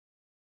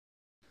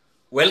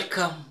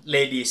Welcome,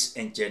 ladies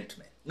and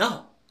gentlemen.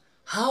 Now,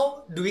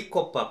 how do we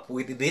cope up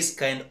with this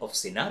kind of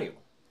scenario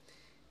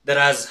that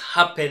has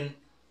happened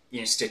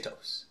in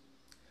Statehouse,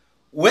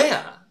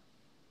 where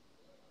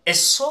a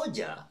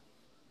soldier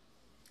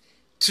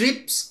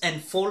trips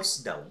and falls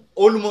down,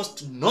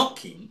 almost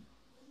knocking,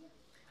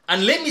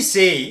 and let me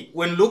say,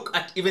 when look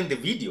at even the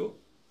video,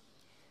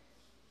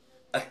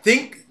 I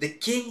think the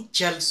King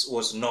Charles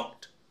was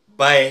knocked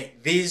by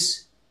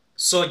this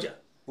soldier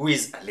who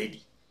is a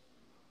lady.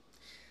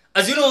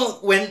 As you know,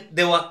 when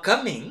they were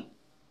coming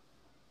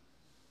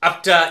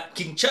after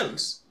King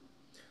Charles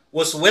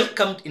was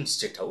welcomed in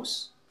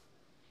Statehouse,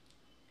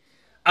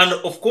 and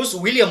of course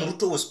William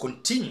Ruto was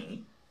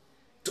continuing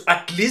to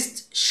at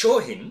least show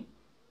him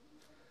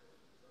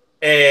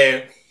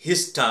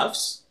his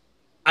staffs,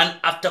 and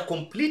after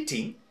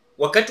completing,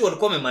 wakati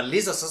walikuwa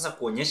wamemaliza sasa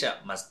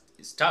kuonyesha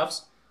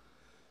staffs,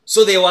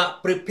 so they were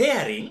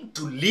preparing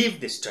to leave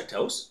the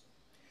Statehouse,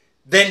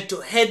 then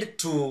to head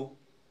to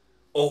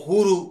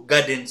Uhuru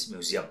Gardens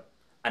Museum.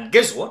 And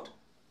guess what?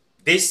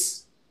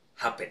 This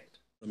happened.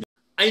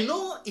 I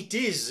know it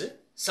is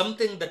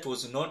something that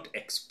was not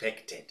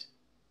expected.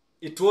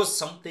 It was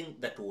something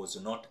that was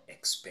not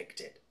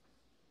expected.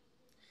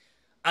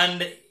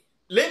 And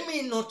let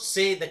me not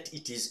say that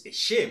it is a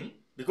shame,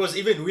 because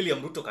even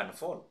William Ruto can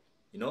fall,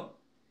 you know.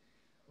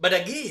 But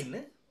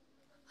again,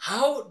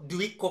 how do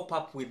we cope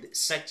up with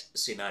such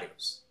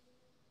scenarios?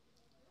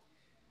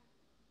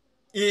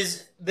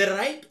 Is the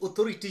right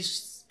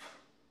authorities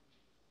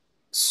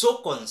so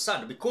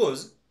concerned?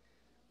 Because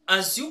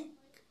as you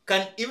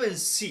can even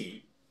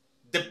see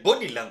the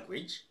body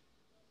language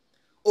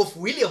of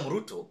William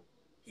Ruto,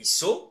 he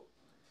saw,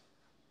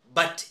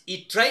 but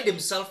he tried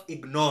himself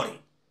ignoring.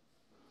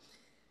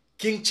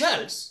 King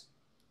Charles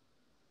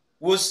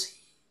was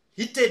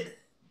hit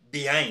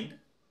behind,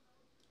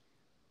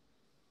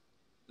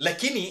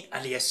 lakini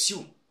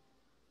aliassume.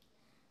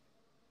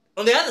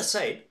 On the other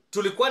side,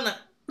 tulikuwa na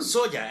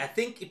soldier, I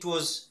think it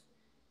was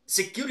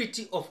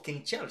security of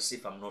King Charles,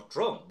 if I'm not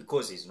wrong,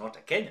 because he's not a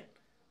Kenyan.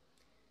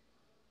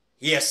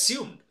 He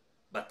assumed,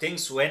 but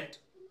things went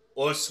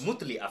all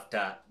smoothly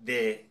after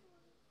the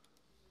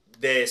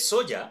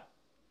soldier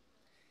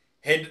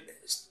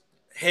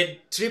had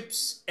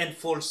trips and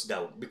falls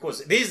down,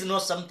 because this is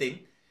not something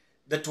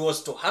that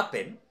was to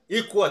happen.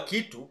 Ikuwa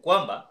kitu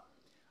kwamba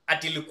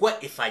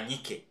atilikuwa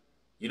ifanyike,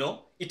 you know.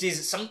 It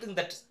is something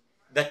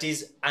that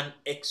is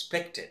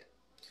unexpected.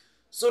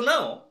 So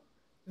now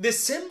the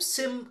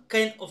same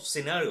kind of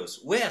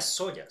scenarios where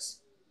soldiers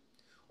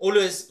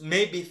always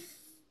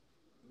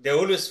they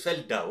always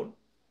fell down.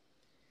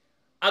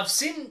 I've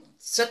seen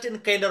certain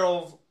kind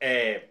of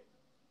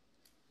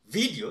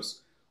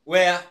videos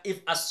where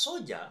if a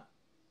soldier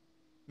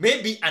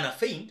maybe ana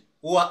faint,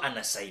 huwa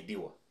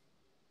anasaidiwa.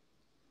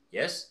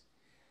 Yes?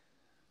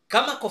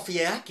 Kama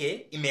kofia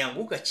yake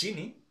imeanguka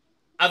chini,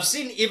 I've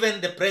seen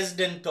even the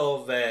president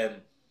of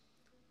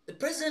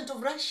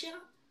Russia,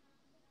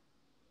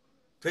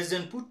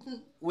 President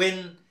Putin,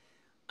 when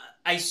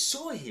I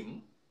saw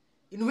him,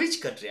 in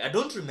which country, I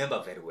don't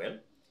remember very well,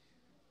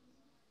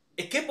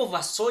 a cape of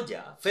a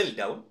soldier fell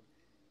down,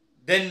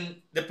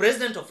 then the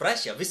president of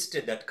Russia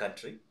visited that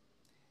country,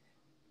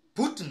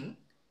 Putin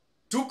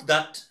took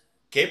that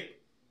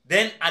cape,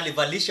 then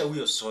alivalisha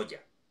huyo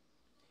soldier.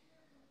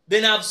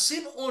 Then I've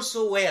seen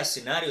also where a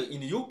scenario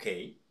in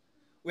UK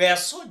where a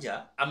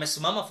soldier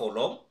amesimama for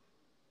long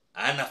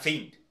and a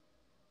faint.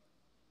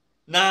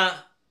 Now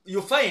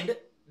you find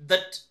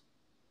that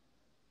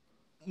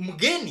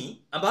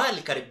mgeni ambaye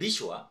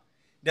alikaribishwa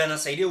ndiye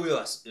anasaidia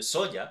huyo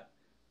soldier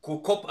to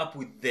cope up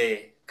with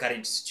the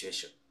current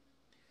situation.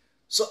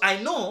 So I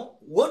know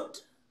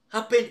what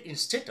happened in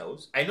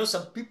Statehouse. I know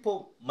some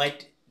people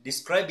might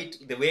describe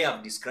it the way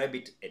I've described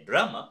it, a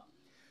drama.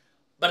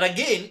 But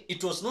again,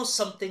 it was not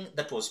something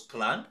that was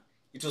planned.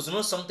 It was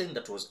not something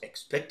that was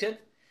expected.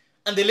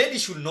 And the lady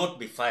should not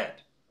be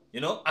fired.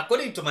 You know,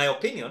 according to my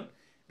opinion,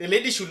 the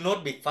lady should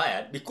not be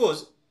fired,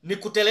 because ni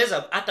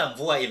kuteleza hata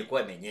mvua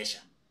ilikuwa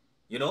imenyesha.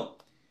 You know,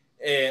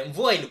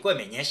 mvua ilikuwa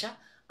imenyesha.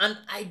 And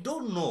I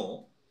don't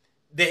know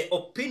the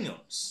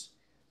opinions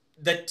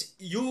that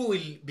you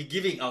will be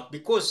giving out,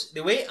 because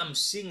the way I'm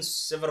seeing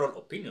several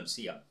opinions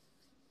here,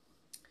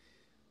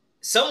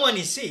 someone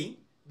is saying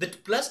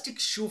that plastic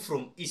shoe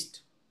from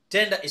East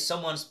tender is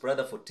someone's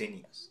brother for 10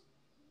 years.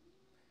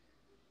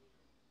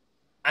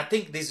 I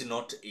think this is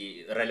not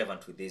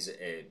relevant with this.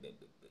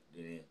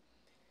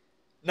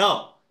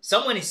 Now,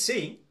 someone is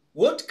saying,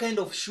 what kind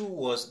of shoe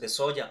was the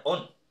soldier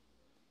on?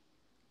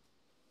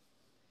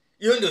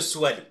 Hiyo ndio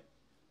swali.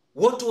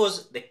 What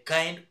was the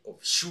kind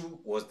of shoe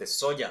was the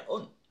soldier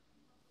on?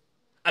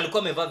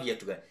 Alikuwa amevaa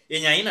viatu gani?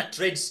 Yenye haina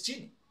treads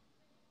chini.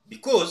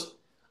 Because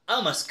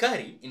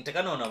askari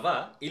inatakana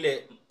wanavaa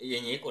ile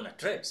yenye iko na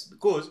treads,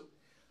 because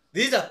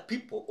these are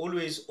people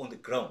always on the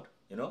ground,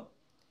 you know.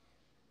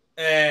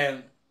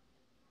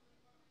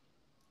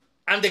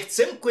 And the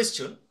same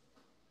question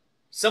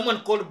someone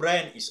called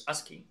Brian is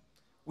asking,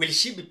 will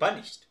she be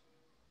punished?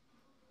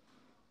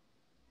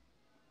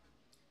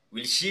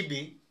 Will she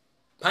be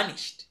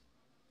punished?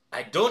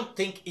 I don't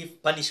think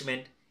if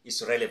punishment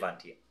is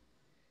relevant here.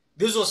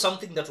 This was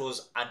something that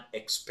was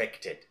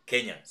unexpected.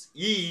 Kenyans.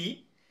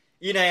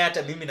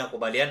 Inayata mimi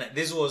nakubaliana.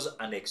 This was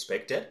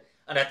unexpected.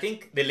 And I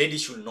think the lady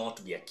should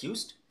not be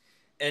accused.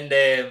 And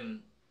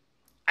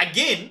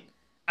again,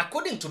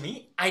 according to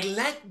me, I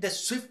like the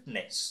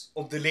swiftness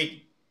of the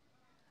lady.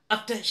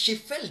 After she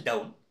fell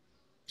down,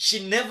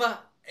 she never,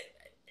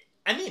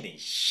 I mean,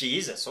 she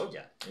is a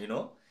soldier, you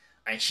know,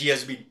 and she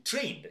has been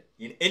trained.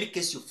 In any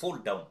case you fall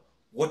down,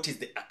 what is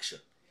the action?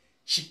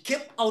 She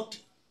came out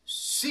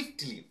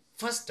swiftly,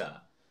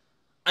 faster,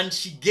 and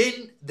she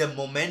gained the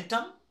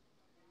momentum.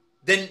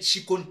 Then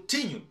she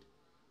continued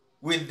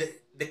with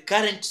the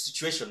current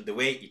situation the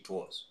way it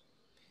was.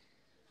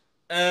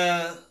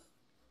 And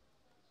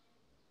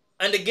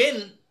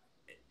again,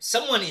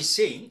 someone is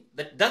saying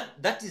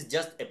that is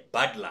just a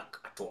bad luck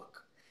at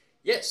work.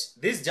 Yes,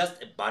 this is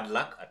just a bad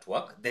luck at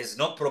work. There's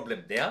no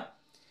problem there.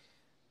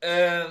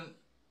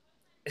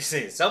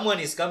 Someone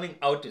is coming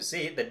out to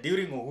say that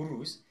during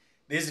Uhuru's,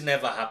 this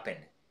never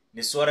happened.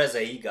 Niswara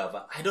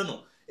Zaigava. I don't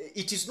know.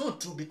 It is not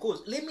true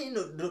because, let me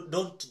know,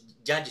 don't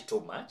judge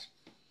too much.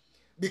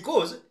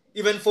 Because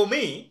even for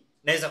me,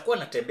 naweza kuwa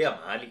natembea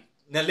mahali,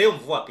 na leo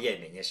mvua pia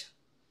imenyesha.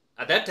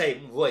 At that time,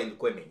 mvua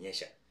ilikuwa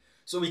imenyesha.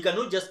 So we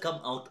cannot just come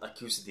out to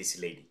accuse this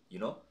lady, you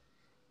know.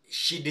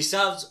 She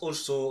deserves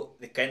also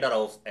the kind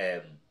of,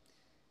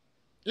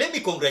 let me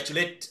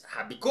congratulate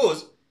her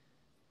because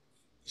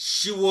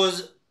she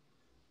was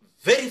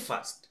very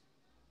fast.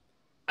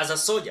 As a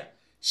soldier,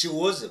 she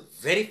was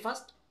very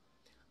fast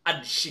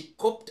and she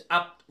coped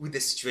up with the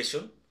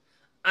situation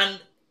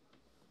and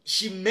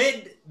she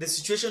made the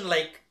situation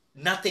like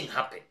nothing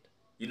happened,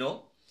 you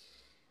know.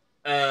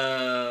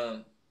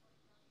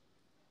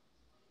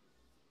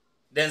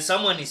 Then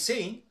someone is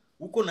saying,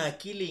 uko na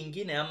akili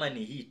ingine ama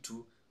ni hii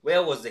tu?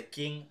 Where was the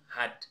king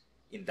at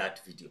in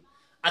that video?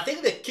 I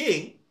think the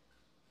king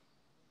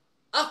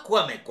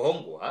hakuwa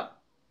amegongwa.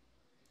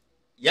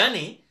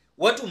 Yani,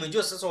 watu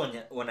umejua sasa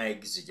wana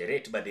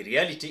exaggerate, but the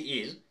reality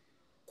is,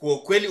 kwa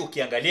ukweli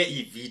ukiangalia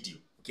hii video,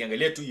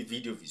 ukiangalia tu hii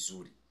video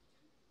vizuri.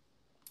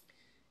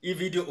 Hii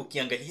video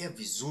ukiangalia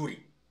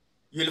vizuri,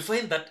 you'll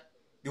find that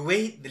the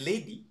way the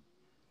lady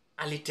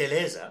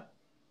aliteleza,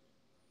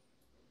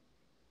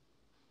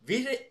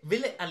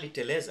 vile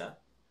aliteleza,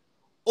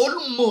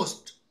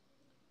 almost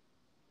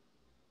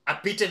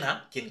apite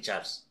na King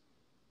Charles.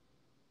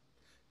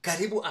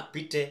 Karibu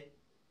apite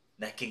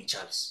na King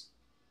Charles.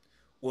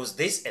 Was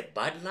this a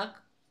bad luck?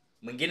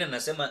 Mwingine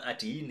nasema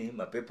ati hii ni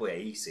mapepo ya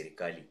hii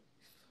serikali.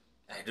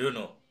 I don't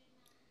know.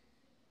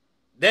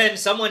 Then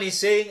someone is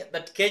saying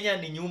that Kenya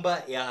ni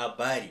nyumba ya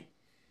habari.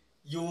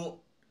 You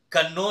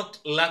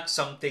cannot lack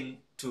something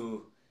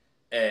to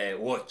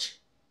watch.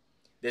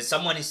 Then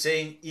someone is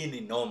saying hii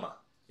ni noma,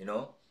 you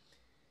know.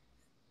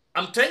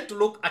 I'm trying to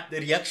look at the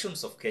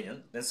reactions of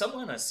Kenyans. Then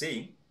someone is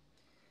saying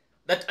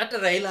that ata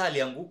Raila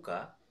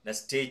alianguka na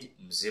stage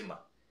mzima.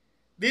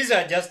 These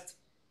are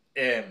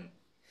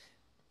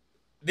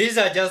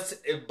just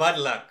a bad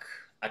luck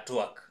at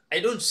work. I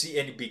don't see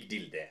any big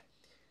deal there.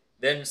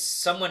 Then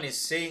someone is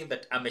saying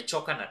that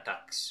amechoka na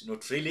tax.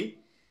 Not really.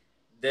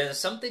 Then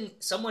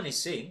someone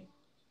is saying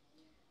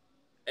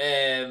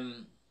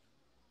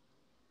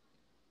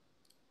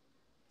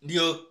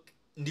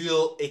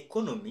ndio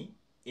economy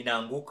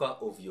inaanguka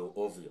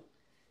ovyo.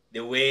 The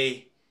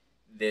way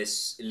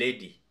this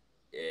lady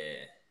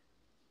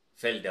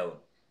fell down.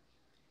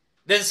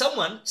 Then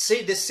someone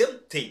say the same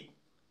thing.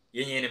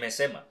 Yenye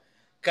nimesema.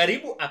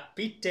 Karibu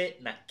apite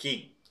na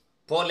king.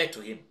 Pole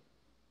to him.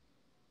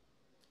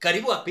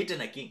 Karibu apite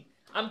na king.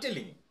 I'm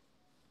telling you.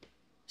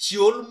 She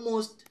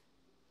almost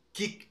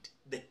kicked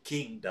the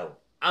king down.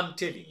 I'm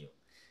telling you.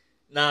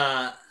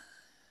 Now,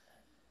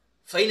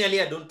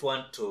 finally, I don't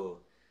want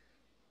to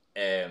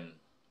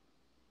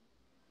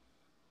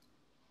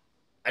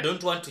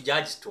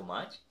judge too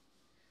much.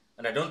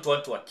 And I don't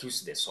want to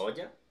accuse the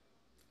soldier.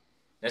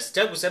 Na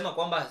sitaki kusema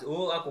kwamba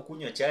ako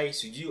kunywa chai,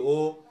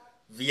 sijui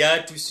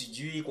viatu,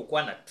 sijui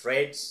kukuwa na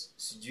threads,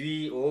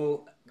 sijui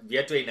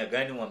viatu aina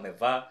gani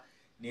wamevaa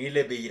ni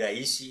ile bei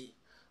rahisi.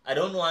 I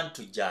don't want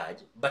to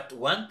judge, but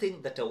one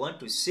thing that I want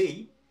to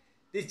say,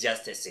 this is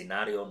just a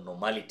scenario,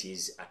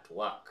 normalities at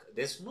work.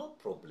 There's no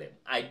problem.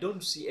 I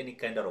don't see any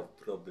kind of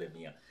problem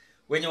here.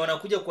 Wenye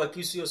wanakuja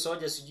kuaccuse hiyo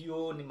soldier,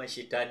 sijui ni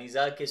mashetani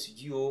zake,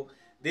 sijui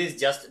this is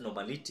just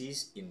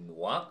normalities in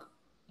work.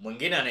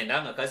 Mwingine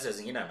anaendanga kazi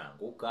zingine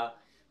anaanguka,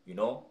 you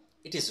know.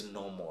 It is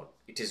normal.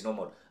 It is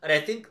normal. And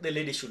I think the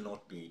lady should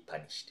not be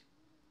punished.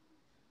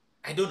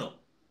 I don't know.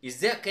 Is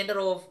there kind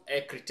of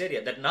a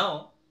criteria that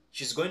now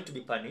she's going to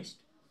be punished?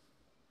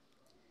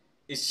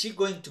 Is she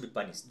going to be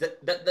punished?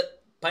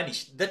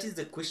 Punished? That is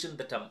the question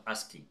that I'm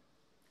asking.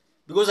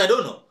 Because I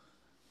don't know.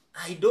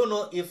 I don't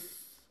know if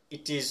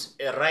it is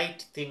a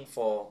right thing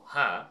for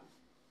her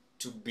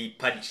to be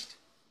punished.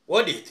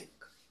 What do you think?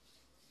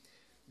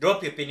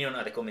 Drop your opinion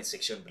at the comment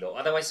section below.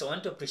 Otherwise, I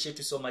want to appreciate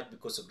you so much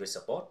because of great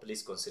support.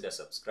 Please consider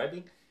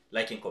subscribing,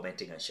 liking,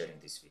 commenting, and sharing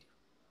this video.